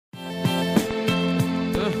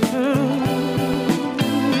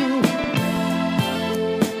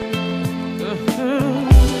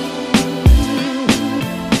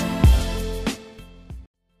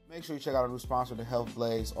sure you check out our new sponsor, the Health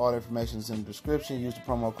Blaze. All the information is in the description. Use the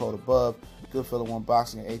promo code above. Goodfellow One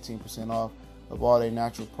Boxing at 18% off of all their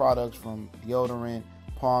natural products, from deodorant,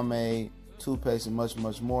 pomade, toothpaste, and much,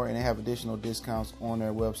 much more. And they have additional discounts on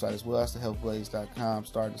their website as well. That's thehealthblaze.com.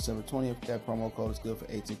 Starting December 20th. That promo code is good for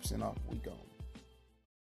 18% off. We go.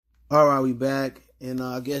 All right, we back. And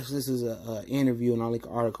I guess this is an interview, and I'll link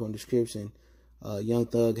an article in the description. Young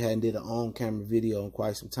Thug hadn't did an on-camera video in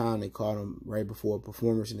quite some time. They caught him right before a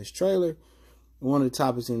performance in his trailer. And one of the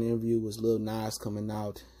topics in the interview was Lil Nas coming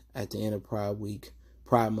out at the end of Pride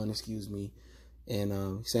Month,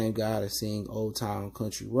 and same guy that sing Old Town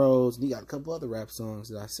Country Roads. And he got a couple other rap songs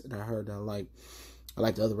that I heard that I like. I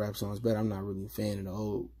like the other rap songs better. I'm not really a fan of the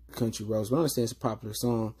Old Country Roads, but I understand it's a popular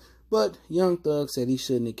song. But Young Thug said he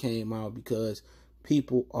shouldn't have came out because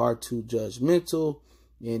people are too judgmental.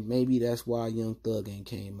 And maybe that's why Young Thug ain't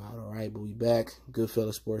came out. All right, but we back.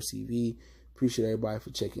 Goodfellow Sports TV. Appreciate everybody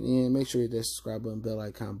for checking in. Make sure you hit that subscribe button, bell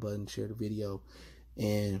icon button, share the video.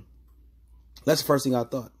 And that's the first thing I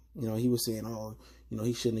thought. You know, he was saying, oh, you know,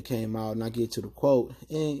 he shouldn't have came out. And I get to the quote.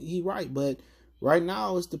 And he right. But right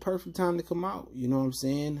now is the perfect time to come out. You know what I'm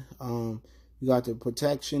saying? You got the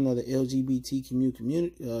protection of the LGBT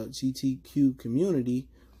community, GTQ community.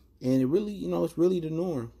 And it really, you know, it's really the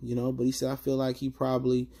norm, you know. But he said, I feel like he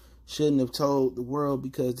probably shouldn't have told the world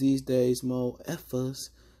because these days, mo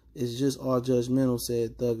effers is just all judgmental,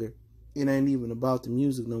 said Thugger. It ain't even about the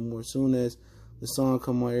music no more. As soon as the song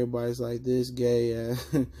come on, everybody's like, this gay ass,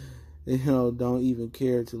 you know, don't even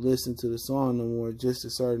care to listen to the song no more. Just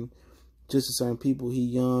a certain people. He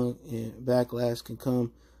young, and backlash can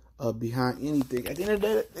come behind anything. At the end of the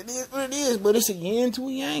day, it is what it is. But it's a yin to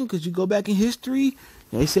a yang, because you go back in history.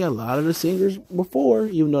 They say a lot of the singers before,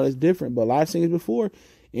 even though it's different, but a lot of singers before,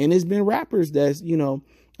 and it's been rappers that's, you know,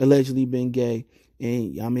 allegedly been gay.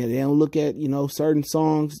 And I mean, they don't look at, you know, certain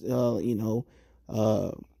songs, no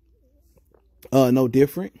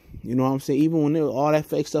different. You know what I'm saying? Even when all that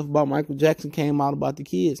fake stuff about Michael Jackson came out about the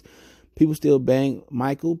kids, people still bang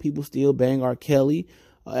Michael, people still bang R. Kelly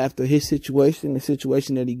after his situation, the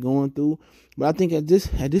situation that he's going through. But I think at this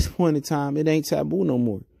point in time, it ain't taboo no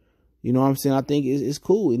more. You know what I'm saying? I think it's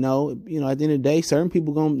cool. You know, at the end of the day, certain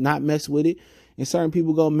people gonna not mess with it, and certain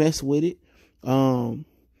people gonna mess with it.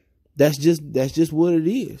 That's just what it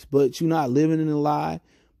is. But you're not living in a lie.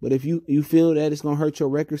 But if you feel that it's gonna hurt your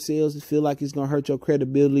record sales, you feel like it's gonna hurt your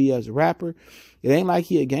credibility as a rapper, it ain't like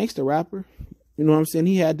he a gangster rapper. You know what I'm saying?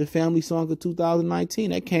 He had the family song of 2019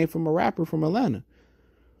 that came from a rapper from Atlanta.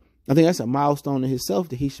 I think that's a milestone in itself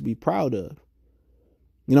that he should be proud of.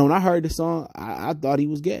 You know, when I heard the song, I thought he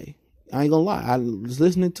was gay. I ain't gonna lie. I was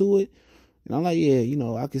listening to it, and I'm like, yeah, you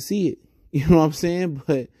know, I can see it. You know what I'm saying?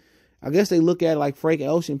 But I guess they look at it like Frank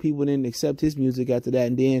Ocean. People didn't accept his music after that.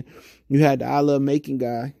 And then you had the I Love Making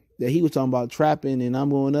guy that he was talking about trapping, and I'm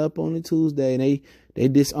going up on a Tuesday, and they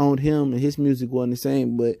disowned him, and his music wasn't the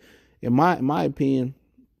same. But in my opinion,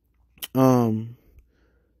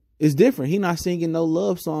 it's different. He not singing no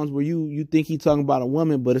love songs where you think he talking about a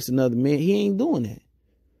woman, but it's another man. He ain't doing that.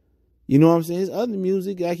 You know what I'm saying? His other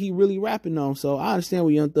music, like, he really rapping on. So I understand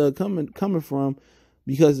where Young Thug coming from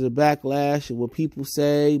because of the backlash and what people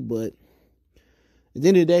say. But at the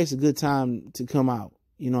end of the day, it's a good time to come out.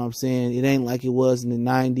 You know what I'm saying? It ain't like it was in the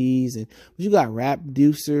 90s. But you got rap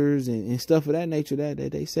producers and stuff of that nature that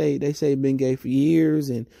they say been gay for years.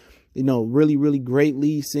 And, you know, really, really great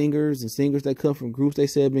lead singers and singers that come from groups they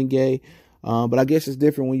said been gay. But I guess it's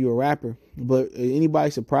different when you're a rapper. But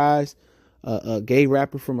anybody surprised? A gay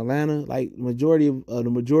rapper from Atlanta, like the majority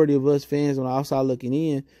of us fans on the outside looking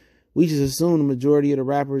in, we just assume the majority of the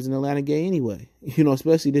rappers in Atlanta gay anyway, you know,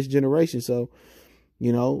 especially this generation. So,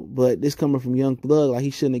 you know, but this coming from Young Thug, like, he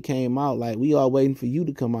shouldn't have came out. Like, we all waiting for you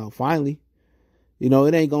to come out finally. You know,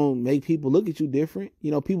 it ain't gonna make people look at you different. You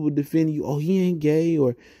know, people defend you, oh, he ain't gay,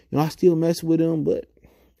 or, you know, I still mess with him. But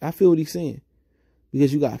I feel what he's saying,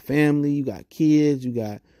 because you got family, you got kids, you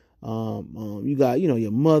got you know,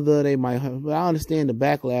 your mother, they might have, but I understand the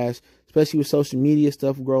backlash, especially with social media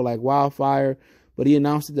stuff grow like wildfire. But he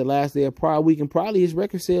announced it the last day of Pride Week, and probably his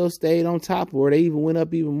record sales stayed on top, or they even went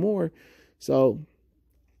up even more. So,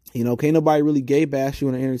 you know, can't nobody really gay bash you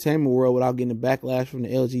in the entertainment world without getting a backlash from the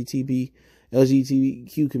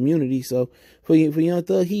LGBTQ community. So for Young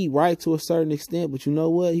Thug, he right to a certain extent, but you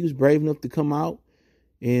know what? He was brave enough to come out.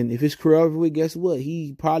 And if his career over with, guess what?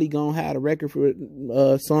 He probably gonna have a record for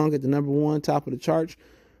a song at the #1 top of the charts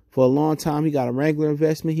for a long time. He got a regular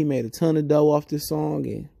investment. He made a ton of dough off this song,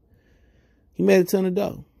 and he made a ton of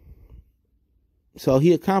dough. So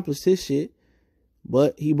he accomplished his shit,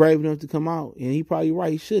 but he brave enough to come out, and he probably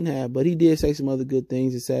right. He shouldn't have, but he did say some other good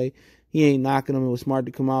things to say. he ain't knocking them. It was smart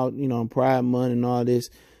to come out, you know, on Pride Month and all this.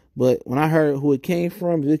 But when I heard who it came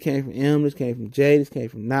from, this came from M, this came from Jay, this came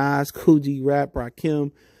from Nas, Cool G Rap,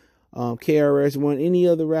 Rakim, KRS-One, any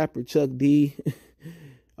other rapper, Chuck D.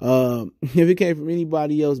 If it came from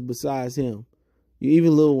anybody else besides him,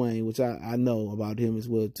 even Lil Wayne, which I know about him as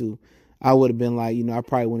well too, I would have been like, you know, I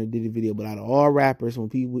probably wouldn't have did a video. But out of all rappers, when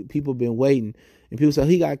people been waiting, and people say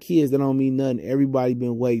he got kids, that don't mean nothing. Everybody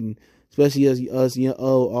been waiting, especially us young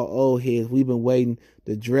old heads. We've been waiting.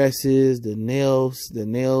 The dresses, the nails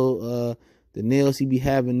he be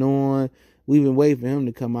having on. We've been waiting for him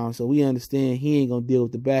to come out, so we understand he ain't gonna deal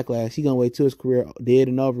with the backlash. He gonna wait till his career dead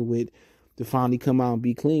and over with to finally come out and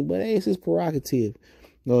be clean. But hey, it's his prerogative.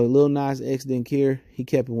 Lil Nas X didn't care. He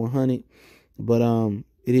kept it 100. But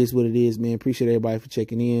it is what it is, man. Appreciate everybody for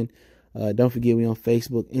checking in. Don't forget we on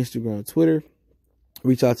Facebook, Instagram, Twitter.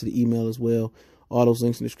 Reach out to the email as well. All those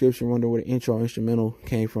links in the description. Wonder where the intro or instrumental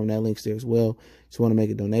came from. That link's there as well. Just want to make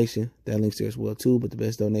a donation. That link's there as well too. But the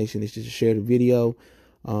best donation is just to share the video.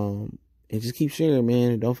 And just keep sharing,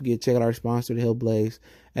 man. And don't forget to check out our sponsor, The Hellblaze,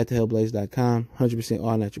 at thehellblaze.com. 100%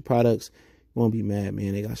 all natural products. You won't be mad,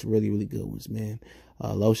 man. They got some really, really good ones, man.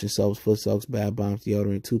 Lotion, soaps, foot soaks, bath bombs,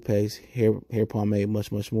 deodorant, toothpaste, hair pomade,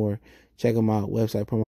 much, much more. Check them out. Website promo